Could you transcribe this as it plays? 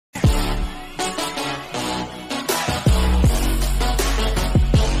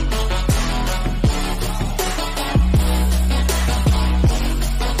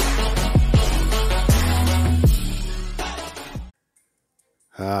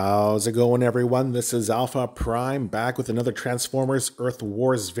How's it going, everyone? This is Alpha Prime back with another Transformers Earth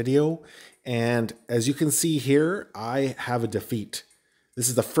Wars video. And as you can see here, I have a defeat. This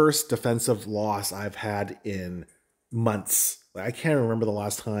is the first defensive loss I've had in months. I can't remember the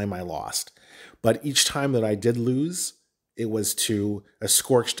last time I lost. But each time that I did lose, it was to a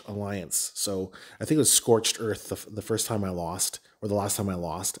Scorched Alliance. So I think it was Scorched Earth the first time I lost, or the last time I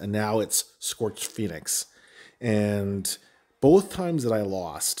lost. And now it's Scorched Phoenix. And both times that I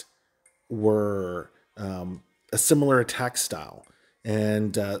lost were a similar attack style.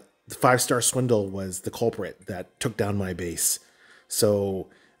 And the 5-star Swindle was the culprit that took down my base. So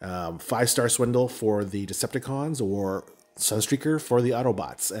 5-star Swindle for the Decepticons or Sunstreaker for the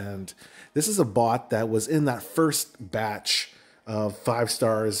Autobots. And this is a bot that was in that first batch of 5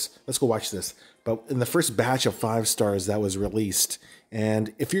 stars. Let's go watch this. But in the first batch of 5 stars that was released.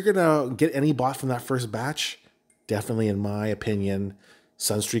 And if you're going to get any bot from that first batch, definitely, in my opinion,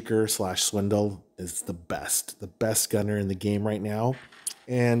 Sunstreaker / Swindle is the best gunner in the game right now.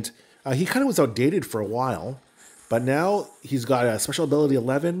 And he kind of was outdated for a while, but now he's got a special ability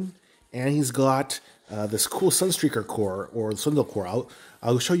 11, and he's got this cool Sunstreaker core, or Swindle core.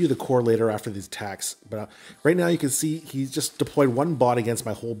 I'll show you the core later after these attacks, but right now you can see he's just deployed one bot against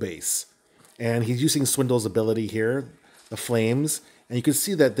my whole base. And he's using Swindle's ability here, the flames. And you can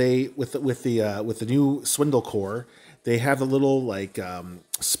see that they, with the new Swindle core, they have the little like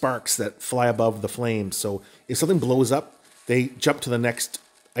sparks that fly above the flames. So if something blows up, they jump to the next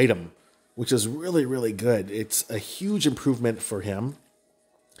item, which is really, really good. It's a huge improvement for him.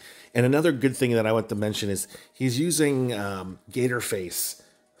 And another good thing that I want to mention is he's using Gator Face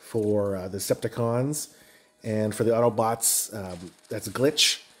for the Decepticons, and for the Autobots, that's a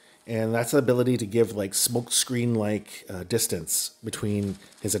glitch. And that's the ability to give like smoke screen like distance between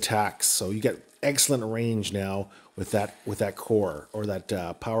his attacks. So you get excellent range now with that core, or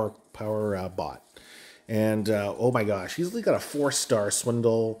that power bot. And oh my gosh, he's only got a 4-star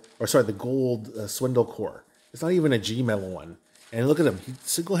Swindle, or sorry, the gold Swindle core. It's not even a G metal one. And look at him, he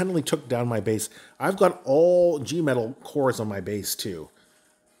single-handedly took down my base. I've got all G metal cores on my base too,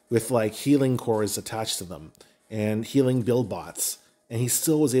 with like healing cores attached to them and healing build bots. And he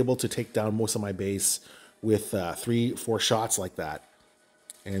still was able to take down most of my base with 3-4 shots like that.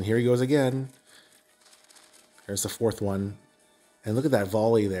 And here he goes again. There's the 4th one. And look at that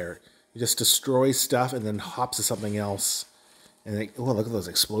volley there. He just destroys stuff and then hops to something else. And oh, look at those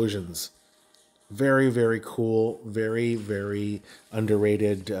explosions. Very, very cool. Very, very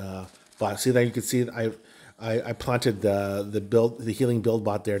underrated bot. See that? You can see I planted the healing build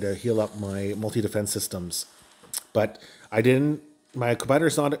bot there to heal up my multi-defense systems. But I didn't. My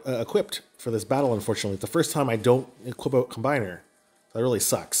combiner's not equipped for this battle, unfortunately. It's the first time I don't equip a combiner. That really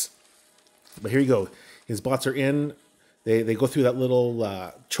sucks. But here you go. His bots are in. They go through that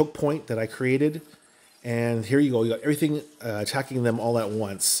little choke point that I created. And here you go. You got everything attacking them all at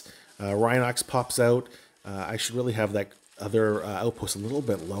once. Rhinox pops out. I should really have that other outpost a little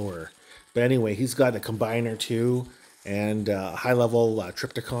bit lower. But anyway, he's got a combiner too. And high-level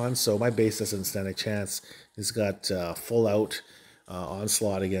Tripticon. So my base doesn't stand a chance. He's got full-out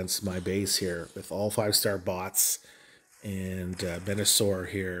onslaught against my base here with all 5-star bots and Venusaur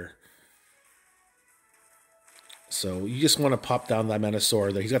here. So you just want to pop down that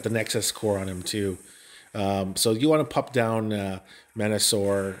Venusaur there. He's got the Nexus core on him too. So you want to pop down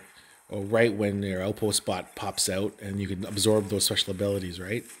Venusaur right when your outpost bot pops out, and you can absorb those special abilities,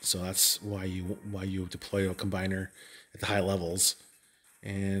 right? So that's why you deploy a combiner at the high levels.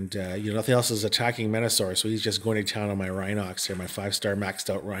 And nothing else is attacking Venusaur, so he's just going to town on my Rhinox here, my 5-star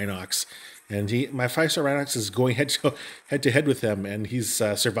maxed out Rhinox. And my 5-star Rhinox is going head to head with him, and he's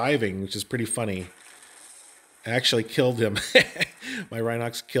surviving, which is pretty funny. I actually killed him. My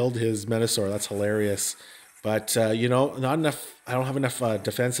Rhinox killed his Venusaur. That's hilarious. But not enough. I don't have enough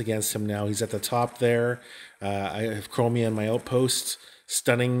defense against him now. He's at the top there. I have Chromia in my outpost,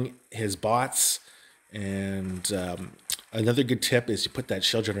 stunning his bots. And another good tip is you put that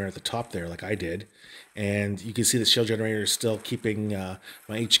shield generator at the top there, like I did. And you can see the shield generator is still keeping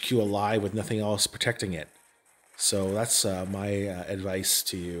my HQ alive with nothing else protecting it. So that's my advice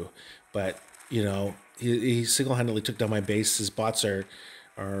to you. But, he single-handedly took down my base. His bots are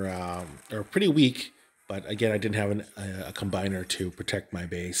pretty weak. But again, I didn't have a combiner to protect my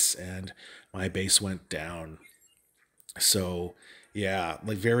base, and my base went down. So, yeah,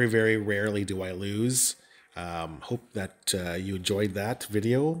 like very, very rarely do I lose. Hope that you enjoyed that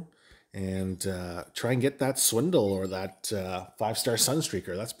video, and try and get that Swindle or that 5-star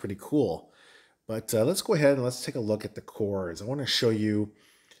Sunstreaker. That's pretty cool. But let's go ahead and let's take a look at the cores. I want to show you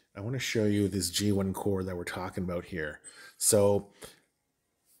this G1 core that we're talking about here. So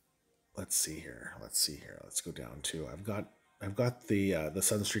let's see here. Let's go down to, I've got the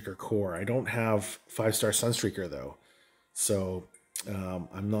Sunstreaker core. I don't have 5-star Sunstreaker though. So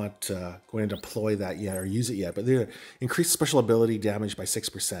I'm not going to deploy that yet or use it yet, but they increase special ability damage by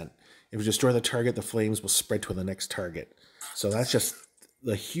 6%. If you destroy the target, the flames will spread to the next target. So that's just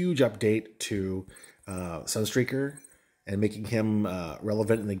the huge update to Sunstreaker and making him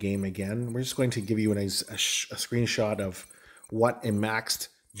relevant in the game again. We're just going to give you a screenshot of what a maxed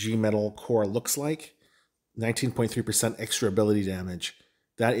G-Metal core looks like. 19.3% extra ability damage.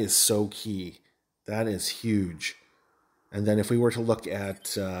 That is so key. That is huge. And then if we were to look at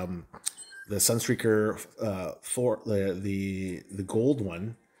the Sunstreaker for the gold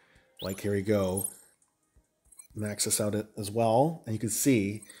one, like here we go, max this out as well, and you can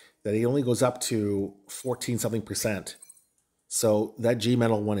see that he only goes up to 14 something percent. So that G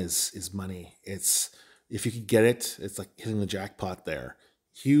metal one is money. It's, if you could get it, it's like hitting the jackpot there.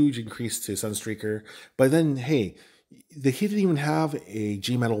 Huge increase to Sunstreaker. But then he didn't even have a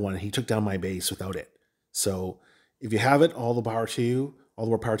G metal one. He took down my base without it. So if you have it, all the power to you. All the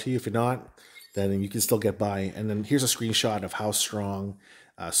more power to you. If you're not, then you can still get by. And then here's a screenshot of how strong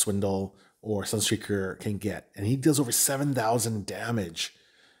Swindle or Sunstreaker can get. And he does over 7,000 damage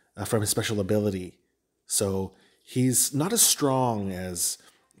from his special ability. So he's not as strong as,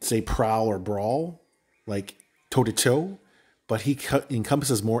 say, Prowl or Brawl, like toe-to-toe, but he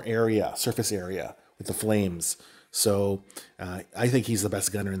encompasses more area, surface area, with the flames. So I think he's the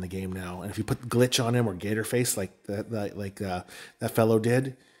best gunner in the game now. And if you put Glitch on him or Gator Face like that fellow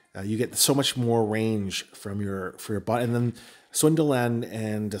did, you get so much more range from your bot. And then Swindle and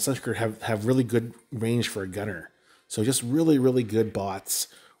Sunstreaker have really good range for a gunner. So just really, really good bots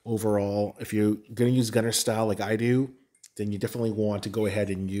overall. If you're going to use gunner style like I do, then you definitely want to go ahead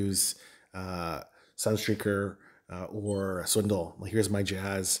and use Sunstreaker or Swindle. Well, here's my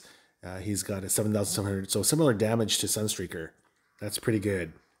Jazz. He's got a 7,700, so similar damage to Sunstreaker. That's pretty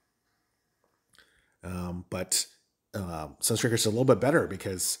good. But Sunstreaker's a little bit better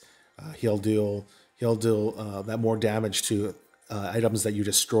because he'll deal that more damage to items that you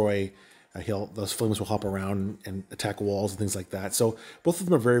destroy. Those flames will hop around and attack walls and things like that. So both of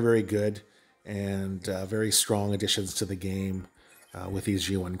them are very, very good and very strong additions to the game with these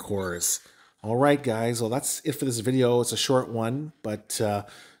G1 cores. All right, guys. Well, that's it for this video. It's a short one, but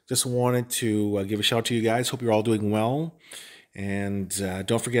just wanted to give a shout out to you guys. Hope you're all doing well. And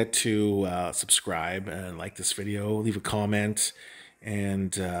don't forget to subscribe and like this video, leave a comment,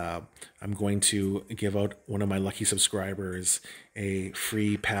 and I'm going to give out one of my lucky subscribers a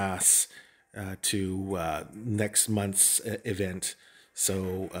free pass to next month's event.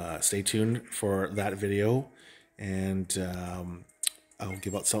 So stay tuned for that video, and I'll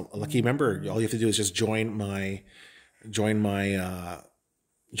give out a lucky member. All you have to do is just join my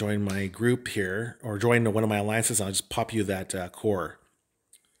group here, or join one of my alliances. I'll just pop you that core.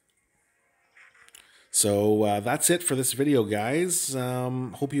 So that's it for this video, guys.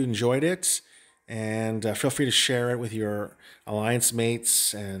 Hope you enjoyed it, and feel free to share it with your alliance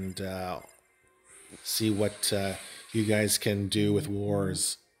mates and see what you guys can do with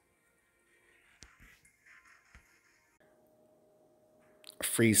wars.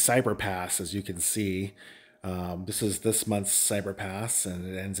 Free cyber pass, as you can see. This is this month's cyber pass, and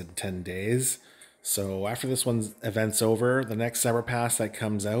it ends in 10 days. So after this one's event's over, the next cyber pass that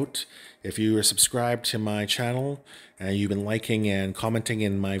comes out, if you are subscribed to my channel and you've been liking and commenting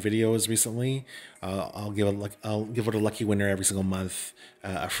in my videos recently, I'll give it a lucky winner every single month,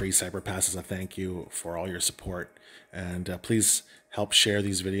 a free cyber pass as a thank you for all your support. And please help share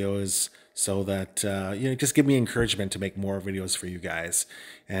these videos so that just give me encouragement to make more videos for you guys.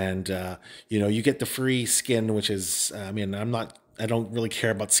 And you get the free skin, which is I don't really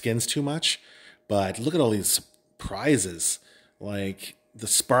care about skins too much, but look at all these prizes. Like the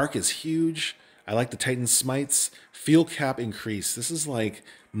Spark is huge. I like the Titan Smites. Fuel cap increase. This is like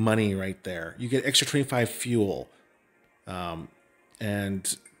money right there. You get extra 25 fuel.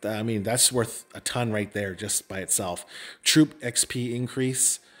 And that's worth a ton right there just by itself. Troop XP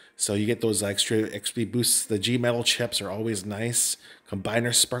increase. So you get those extra XP boosts. The G metal chips are always nice.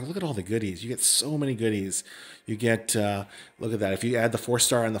 Combiner Spark. Look at all the goodies. You get so many goodies. You get look at that. If you add the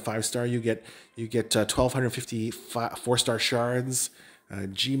 4-star and the 5-star, you get 1,250 4-star shards.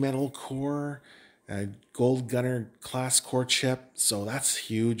 G metal core. Gold Gunner class core chip. So that's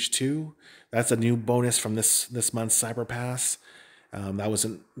huge too. That's a new bonus from this month's Cyber Pass. That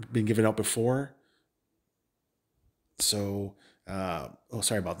wasn't been given out before. So,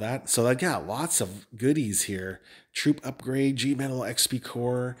 sorry about that. So I got lots of goodies here. Troop upgrade, G Metal XP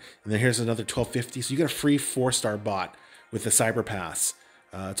core, and then here's another 1,250. So you get a free 4-star bot with the Cyber Pass.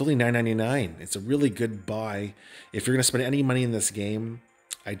 It's only $9.99. It's a really good buy. If you're going to spend any money in this game,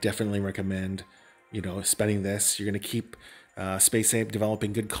 I definitely recommend, spending this. You're going to keep Space Ape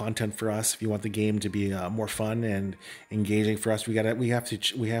developing good content for us. If you want the game to be more fun and engaging for us, we have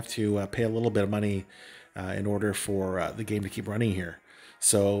to pay a little bit of money in order for the game to keep running here.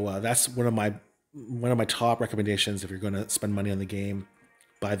 So that's one of my top recommendations. If you're going to spend money on the game,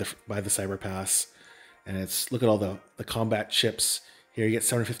 buy the Cyber Pass. And look at all the combat chips. Here you get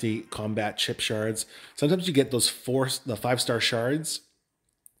 750 combat chip shards. Sometimes you get those 5-star shards.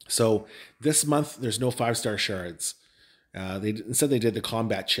 So this month there's no 5-star shards. Instead they did the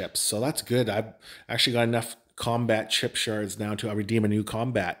combat chips. So that's good. I've actually got enough combat chip shards now to redeem a new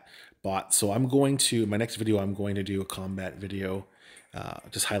combat bot. So my next video, I'm going to do a combat video,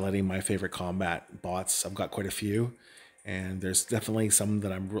 just highlighting my favorite combat bots. I've got quite a few, and there's definitely some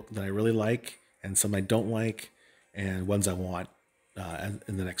that I really like, and some I don't like, and ones I want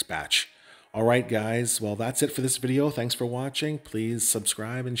in the next batch. All right, guys. Well, that's it for this video. Thanks for watching. Please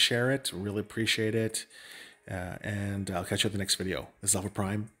subscribe and share it. Really appreciate it. And I'll catch you at the next video. This is Alpha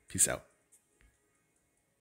Prime. Peace out.